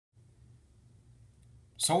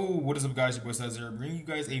So what is up, guys? Your boy Says here, bringing you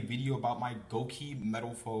guys a video about my Gouki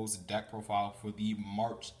Metalfoes deck profile for the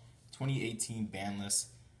March 2018 ban list.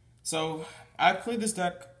 So I played this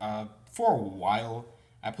deck for a while.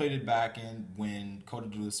 I played it back in when Code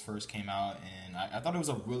of Duelist first came out, and I thought it was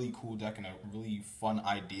a really cool deck and a really fun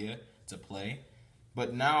idea to play.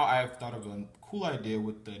 But now I've thought of a cool idea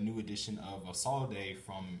with the new addition of Isolde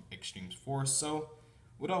from Extreme Force. So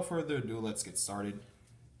without further ado, let's get started.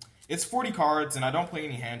 It's 40 cards, and I don't play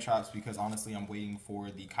any hand traps because honestly I'm waiting for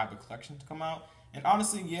the Kaiba collection to come out. And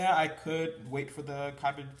honestly, yeah, I could wait for the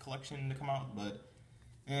Kaiba collection to come out, but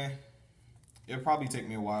it'll probably take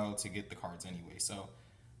me a while to get the cards anyway. So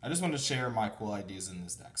I just want to share my cool ideas in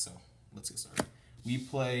this deck. So let's get started. We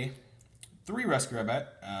play three Rescue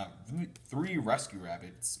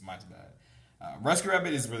Rabbits. My bad. Rescue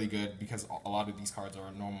Rabbit is really good because a lot of these cards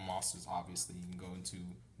are normal monsters, obviously. You can go into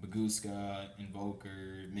Bagooska,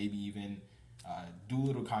 Invoker, maybe even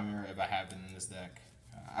Duelittle Chimera if I have it in this deck.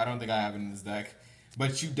 I don't think I have it in this deck,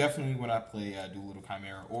 but you definitely want to play Duelittle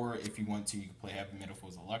Chimera, or if you want to, you can play Heavy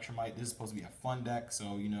Metalfoes Electromite. This is supposed to be a fun deck,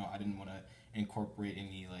 so I didn't want to incorporate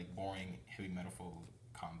any like boring Heavy Metalfoes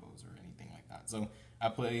combos or anything like that. So I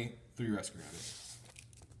play three Rescue Rabbits.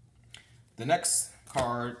 The next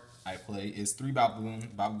card I play is three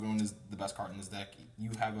Baobaboon. Baobaboon is the best card in this deck.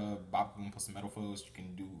 You have a Baobaboon plus a Metalfoes. You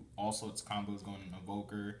can do all sorts of combos going into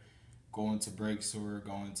Invoker, going to Breaksword,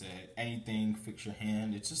 going to anything, fix your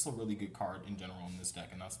hand. It's just a really good card in general in this deck,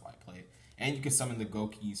 and that's why I play it. And you can summon the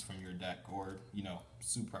Goukis from your deck, or,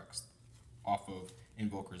 Suprex off of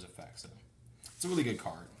Invoker's effect. So it's a really good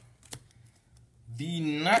card. The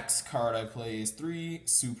next card I play is three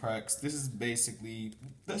Suprex. This is basically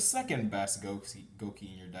the second best Gouki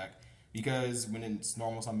in your deck, because when it's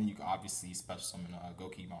normal summon, you can obviously special summon a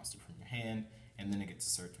Gouki monster from your hand, and then it gets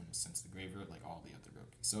to search when it's sent to the graveyard like all the other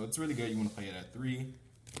Goukis. So it's really good. You want to play it at 3.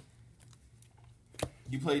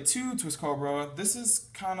 You play 2 Twistcobra. This is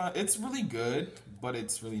it's really good, but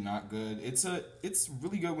it's really not good. It's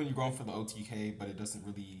really good when you're going for the OTK, but it doesn't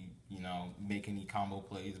really make any combo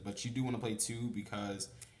plays. But you do want to play 2 because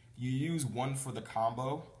you use 1 for the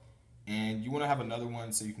combo, and you want to have another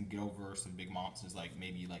one so you can get over some big monsters like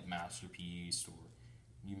maybe like Masterpiece, or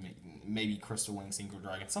maybe Crystal Wing Synchro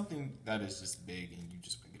Dragon, something that is just big and you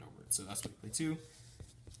just want to get over it. So that's what you play 2.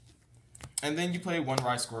 And then you play 1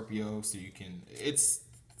 Riscorpio, so you can. It's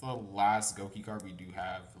the last Gouki card we do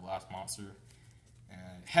have, the last monster.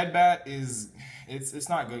 And Headbat it's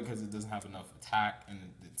not good because it doesn't have enough attack, and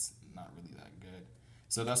it's not really that good.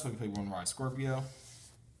 So that's why we play 1 Riscorpio.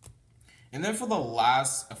 And then for the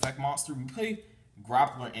last effect monster, we play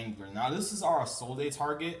Grappler Angler. Now this is our Isolde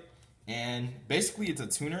target, and basically it's a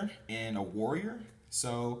tuner and a warrior.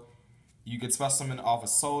 So you get special summon off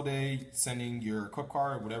Isolde, sending your equip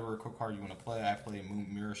card, whatever equip card you want to play. I play Moon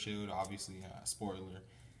Mirror Shield, obviously, spoiler.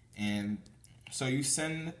 And so you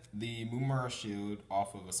send the Moon Mirror Shield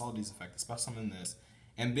off of Isolde's effect, special summon this,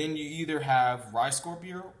 and then you either have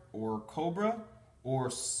Riscorpio or Cobra, or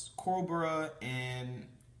Cobra and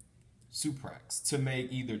Suprex to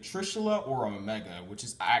make either Trishula or a Omega, which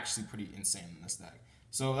is actually pretty insane in this deck.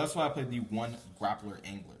 So that's why I played the 1 Grappler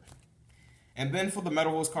Angler. And then for the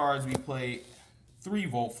Metalfoes cards, we play 3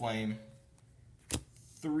 Volflame,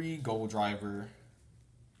 3 Goldriver,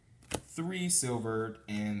 3 Silverd,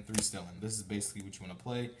 and 3 Steelen. This is basically what you want to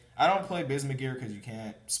play. I don't play Bismugear because you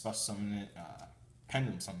can't special summon it,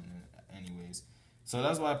 Pendulum summon it anyways. So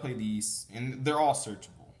that's why I play these, and they're all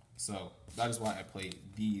searchable. So that is why I play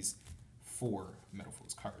these 4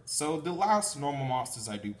 Metalfoes cards. So the last normal monsters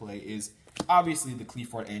I do play is obviously the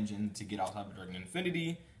Qliphort engine to get outside of Dragon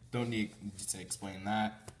Infinity. Don't need to explain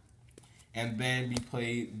that. And then we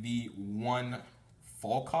play the 1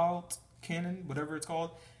 Foucault cannon, whatever it's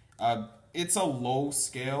called. It's a low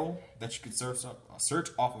scale that you could search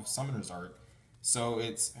off of Summoner's Art. So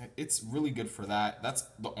it's really good for that. That's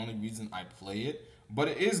the only reason I play it. But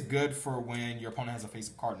it is good for when your opponent has a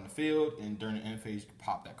face-up card in the field, and during the end phase you can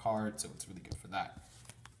pop that card. So it's really good for that.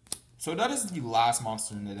 So that is the last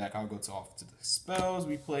monster in the deck. I'll go off to the spells.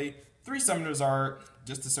 We play 3 Summoner's Art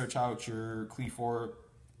just to search out your Qliphort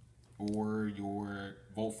or your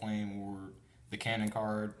Volflame or the cannon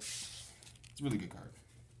card. It's a really good card.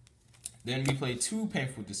 Then we play 2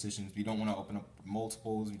 Painful Decisions. We don't want to open up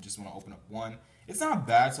multiples. We just want to open up 1. It's not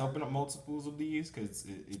bad to open up multiples of these because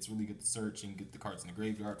it's really good to search and get the cards in the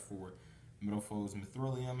graveyard for Metalfoes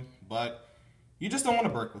Mithrilium. But you just don't want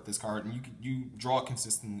to burk with this card, and you draw it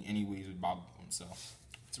consistently anyways with Baobaboon. So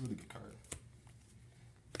it's a really good card.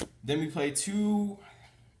 Then we play 2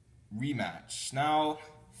 Re-Match. Now,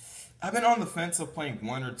 I've been on the fence of playing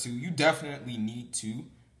 1 or 2. You definitely need 2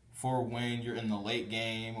 for when you're in the late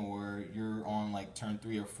game or you're on like turn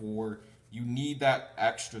 3 or 4. You need that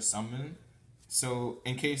extra summon. So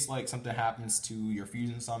in case like something happens to your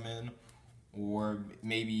fusion summon or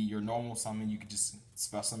maybe your normal summon, you could just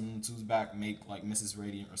special summon tools back, make like Mrs.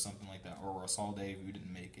 Radiant or something like that, or Isolde if you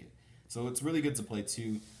didn't make it. So it's really good to play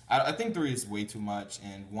 2. I think 3 is way too much,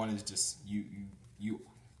 and 1 is just you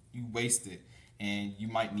waste it, and you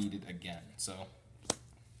might need it again. So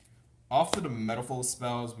off to the Metalfoes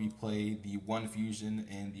spells, we play the 1 Fusion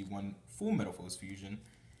and the 1 Fullmetalfoes Fusion.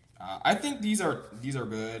 I think these are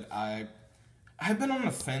good. I've been on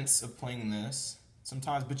the fence of playing this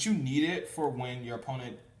sometimes, but you need it for when your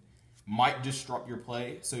opponent might disrupt your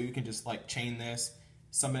play, so you can just like chain this,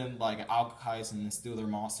 summon like an Alkahest and then steal their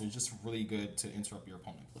monster. It's just really good to interrupt your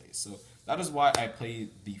opponent plays. So that is why I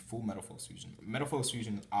played the Fullmetalfoes Fusion. Metalfoes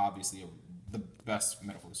Fusion is obviously the best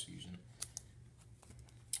Metalfoes Fusion.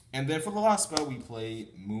 And then for the last spell, we play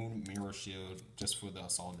Moon Mirror Shield just for the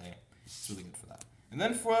Isolde. It's really good for that. And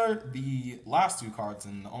then for the last 2 cards,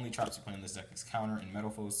 and the only traps you play in this deck is Counter and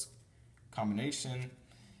Metalfoes Combination.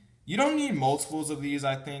 You don't need multiples of these,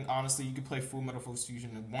 I think. Honestly, you could play Fullmetalfoes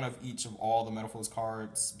Fusion, one of each of all the Metalfoes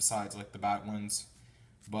cards, besides like the bad ones.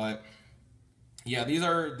 But yeah,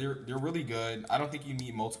 they're really good. I don't think you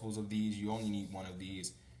need multiples of these. You only need 1 of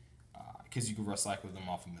these because you can recycle them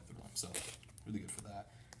off of Mithrilium. So really good for that.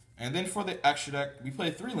 And then for the extra deck, we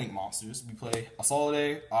play 3 Link monsters. We play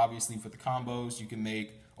Isolde, obviously for the combos. You can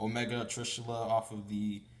make Omega Trishula off of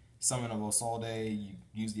the summon of Isolde. You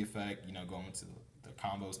use the effect, you know, go into the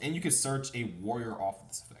combos. And you can search a warrior off of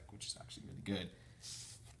this effect, which is actually really good.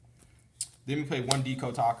 Then we play 1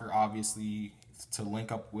 Decode Talker, obviously, to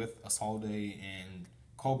link up with Isolde and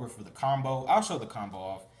Cobra for the combo. I'll show the combo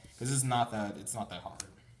off because it's not that hard.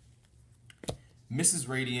 Mrs.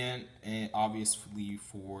 Radiant, and obviously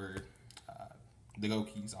for the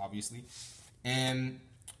Goukis, obviously. And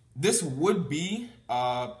this would be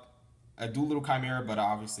a Duelittle Chimera, but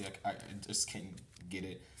obviously I just can't get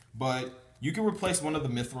it. But you can replace one of the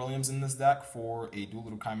Mithriliums in this deck for a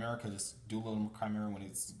Duelittle Chimera, because Duelittle Chimera, when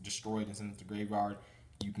it's destroyed and sent to the graveyard,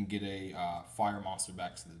 you can get a fire monster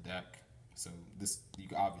back to the deck. So this, you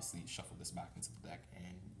can obviously shuffle this back into the deck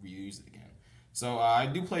and reuse it again. So I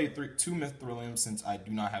do play 2 Mithrilium since I do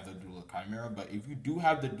not have the Duelittle Chimera, but if you do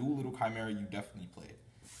have the Duelittle Chimera, you definitely play it.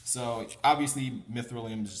 So obviously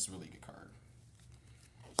Mithrilium is just a really good card.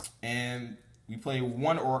 And we play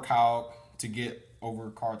 1 Orichalc to get over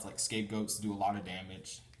cards like Scapegoats to do a lot of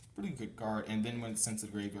damage. Really good card. And then when it's sent to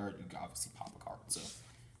the graveyard, you can obviously pop a card. So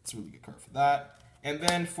it's a really good card for that. And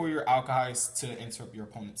then for your Alkahest to interrupt your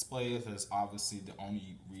opponent's play, that's obviously the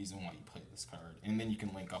only reason why you play this card. And then you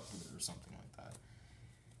can link up with it or something like that.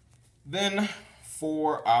 Then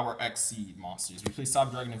for our Xseed monsters, we play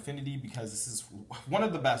Stop Dragon Infinity because this is one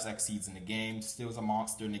of the best Xseeds in the game. Steals a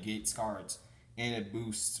monster, negates cards, and it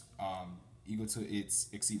boosts equal to its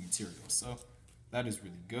Xseed material. So that is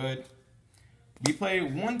really good. We play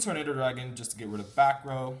 1 Tornado Dragon just to get rid of back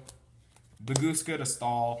row. Bagooska to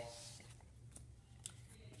stall.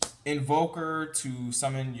 Invoker to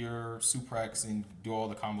summon your Suprex and do all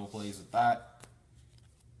the combo plays with that.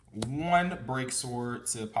 1 Break Sword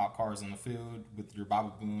to pop cards on the field with your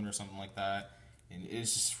Baobaboon or something like that. And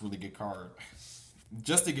it's just a really good card.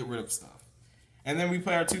 Just to get rid of stuff. And then we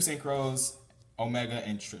play our 2 Synchros, Omega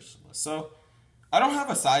and Trishula. So I don't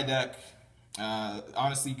have a side deck.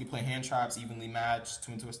 Honestly, you can play Hand Traps, Evenly Matched,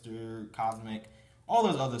 Twin Twister, Cosmic, all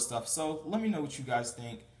those other stuff. So let me know what you guys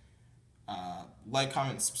think. Like,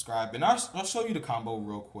 comment, and subscribe. And I'll show you the combo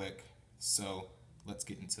real quick. So let's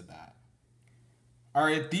get into that.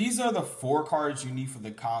 Alright, these are the 4 cards you need for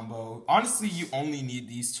the combo. Honestly, you only need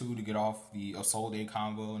these 2 to get off the Isolde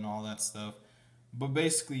combo and all that stuff. But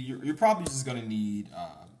basically, you're probably just going to need,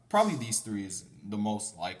 probably these 3 is the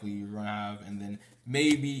most likely you're going to have. And then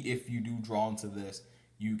maybe if you do draw into this,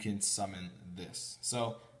 you can summon this.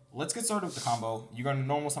 So let's get started with the combo. You're going to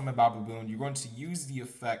normal summon Baobaboon. You're going to use the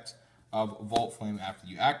effect of Volflame after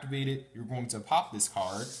you activate it. You're going to pop this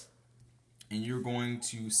card, and you're going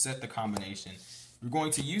to set the combination. You're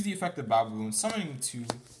going to use the effect of Baobaboon, summoning 2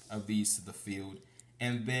 of these to the field,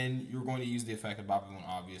 and then you're going to use the effect of Baobaboon,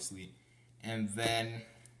 obviously, and then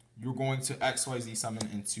you're going to XYZ summon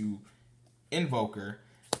into Invoker.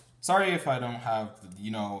 Sorry if I don't have,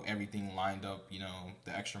 everything lined up,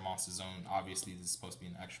 the extra monster zone. Obviously, this is supposed to be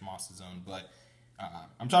an extra monster zone, but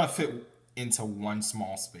I'm trying to fit into one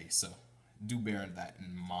small space, so do bear that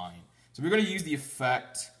in mind. So we're going to use the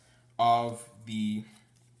effect of the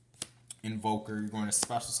Invoker. You're going to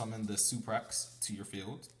special summon the Suprex to your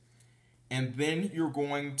field, and then you're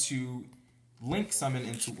going to link summon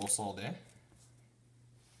into Isolde.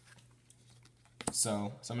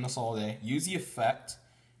 So summon Isolde. Use the effect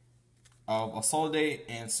of Isolde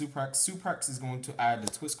and Suprex. Suprex is going to add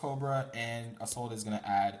the Twistcobra, and Isolde is going to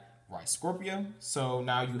add Riscorpio. So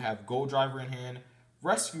now you have Goldriver in hand,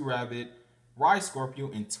 Rescue Rabbit,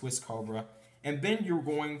 Riscorpio, and Twistcobra. And then you're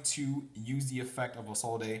going to use the effect of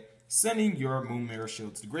Isolde, sending your Moon Mirror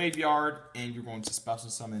Shield to the graveyard, and you're going to special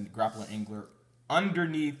summon Grappler Angler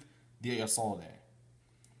underneath the Isolde.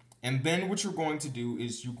 And then what you're going to do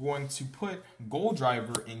is you're going to put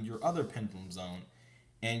Goldriver in your other Pendulum Zone,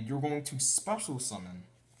 and you're going to special summon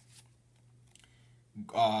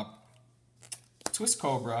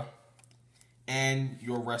Twistcobra and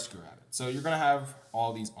your Rescue Rabbit. So you're going to have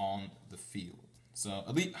all these on the field. So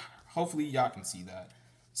at least, hopefully y'all can see that.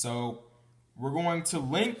 So we're going to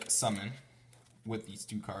link summon with these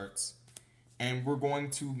two cards, and we're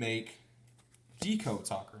going to make Decode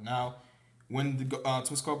Talker. Now, when the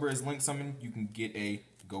Twistcobra is link summoned, you can get a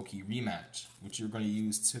Gouki Re-Match, which you're going to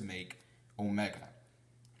use to make Omega.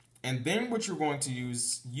 And then what you're going to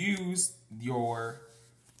use your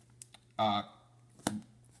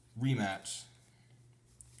Rematch.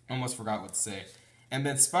 Almost forgot what to say. And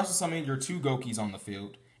then special summon your two Goukis on the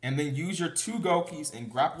field. And then use your two Goukis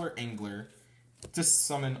and Grappler Angler to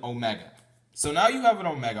summon Omega. So now you have an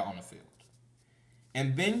Omega on the field.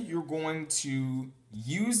 And then you're going to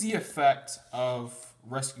use the effect of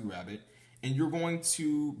Rescue Rabbit, and you're going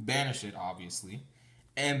to banish it, obviously,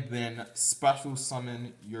 and then special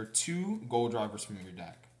summon your two Goldrivers from your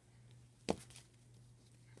deck.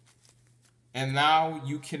 And now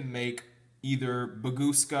you can make either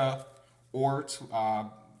Bagooska or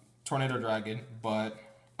Tornado Dragon, but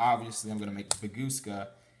obviously I'm going to make Bagooska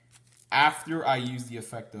after I use the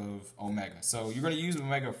effect of Omega. So you're going to use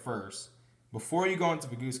Omega first before you go into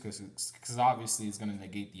Bagooska, because obviously it's going to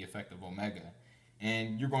negate the effect of Omega.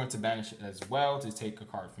 And you're going to banish it as well to take a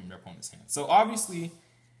card from your opponent's hand. So obviously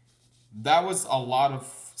that was a lot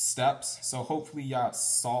of steps. So hopefully y'all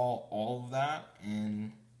saw all of that.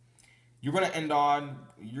 And you're going to end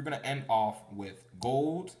off with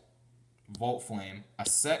Gold, Volflame, a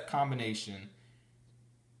set combination,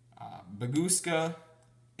 Bagooska,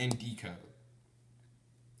 and Decode.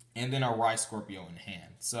 And then a Riscorpio in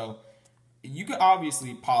hand. So you could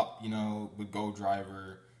obviously pop, with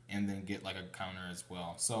Goldriver and then get like a counter as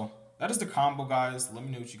well. So that is the combo, guys. Let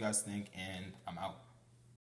me know what you guys think, and I'm out.